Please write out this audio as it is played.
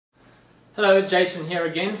Hello, Jason here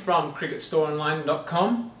again from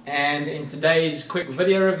cricketstoreonline.com, and in today's quick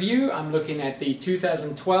video review I'm looking at the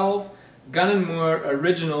 2012 Gunn & Moore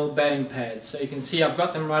original batting pads. So you can see I've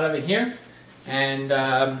got them right over here, and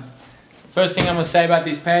first thing I'm going to say about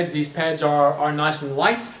these pads are nice and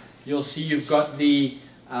light. You'll see you've got the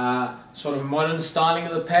sort of modern styling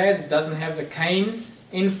of the pads. It doesn't have the cane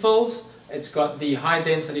infills, it's got the high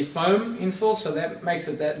density foam infills, so that makes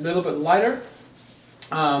it that little bit lighter.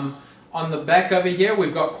 On the back over here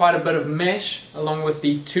we've got quite a bit of mesh along with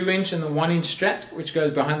the 2-inch and the 1-inch strap which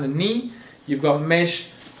goes behind the knee. You've got mesh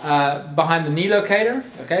behind the knee locator,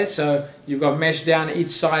 okay, so you've got mesh down each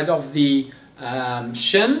side of the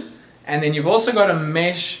shin, and then you've also got a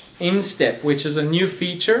mesh instep, which is a new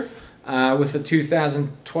feature with the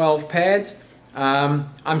 2012 pads.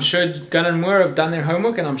 I'm sure Gunn & Moore have done their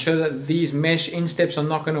homework, and I'm sure that these mesh insteps are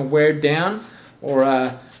not going to wear down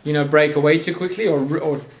or break away too quickly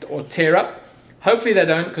or tear up. Hopefully they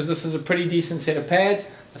don't, because this is a pretty decent set of pads.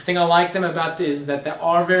 The thing I like them about this is that they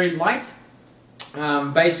are very light.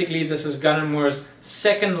 Basically this is Gunn & Moore's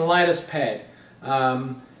second lightest pad.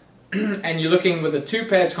 And you're looking, with the two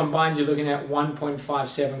pads combined, you're looking at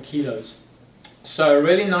 1.57 kilos. So a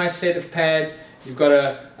really nice set of pads. You've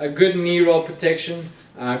got a good knee roll protection,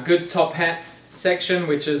 good top hat section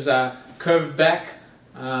which is curved back.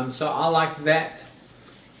 So I like that.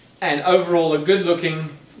 And overall a good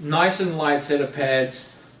looking, nice and light set of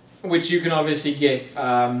pads, which you can obviously get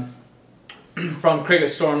from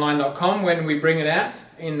cricketstoreonline.com when we bring it out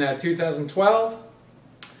in 2012.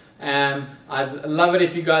 I'd love it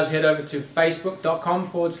if you guys head over to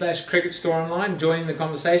facebook.com/cricketstoreonline, join the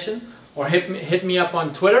conversation, or hit me up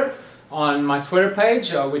on Twitter, on my Twitter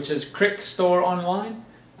page, which is cricketstoreonline.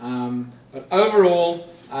 But overall,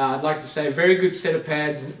 I'd like to say very good set of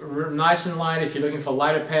pads, nice and light. If you're looking for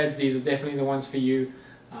lighter pads, these are definitely the ones for you.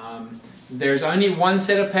 There's only one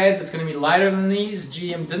set of pads that's going to be lighter than these.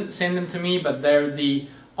 GM didn't send them to me, but they're the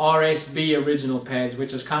RSB original pads,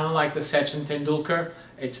 which is kind of like the Sachin Tendulkar.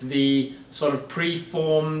 It's the sort of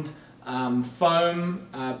pre-formed foam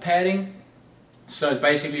padding. So it's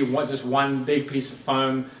basically just one big piece of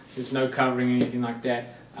foam. There's no covering or anything like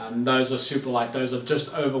that. Those are super light. Those are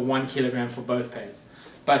just over 1 kilogram for both pads.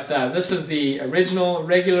 But this is the original,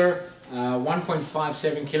 regular,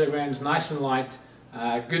 1.57 kilograms, nice and light,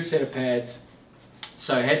 good set of pads.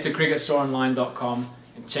 So head to cricketstoreonline.com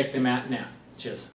and check them out now. Cheers.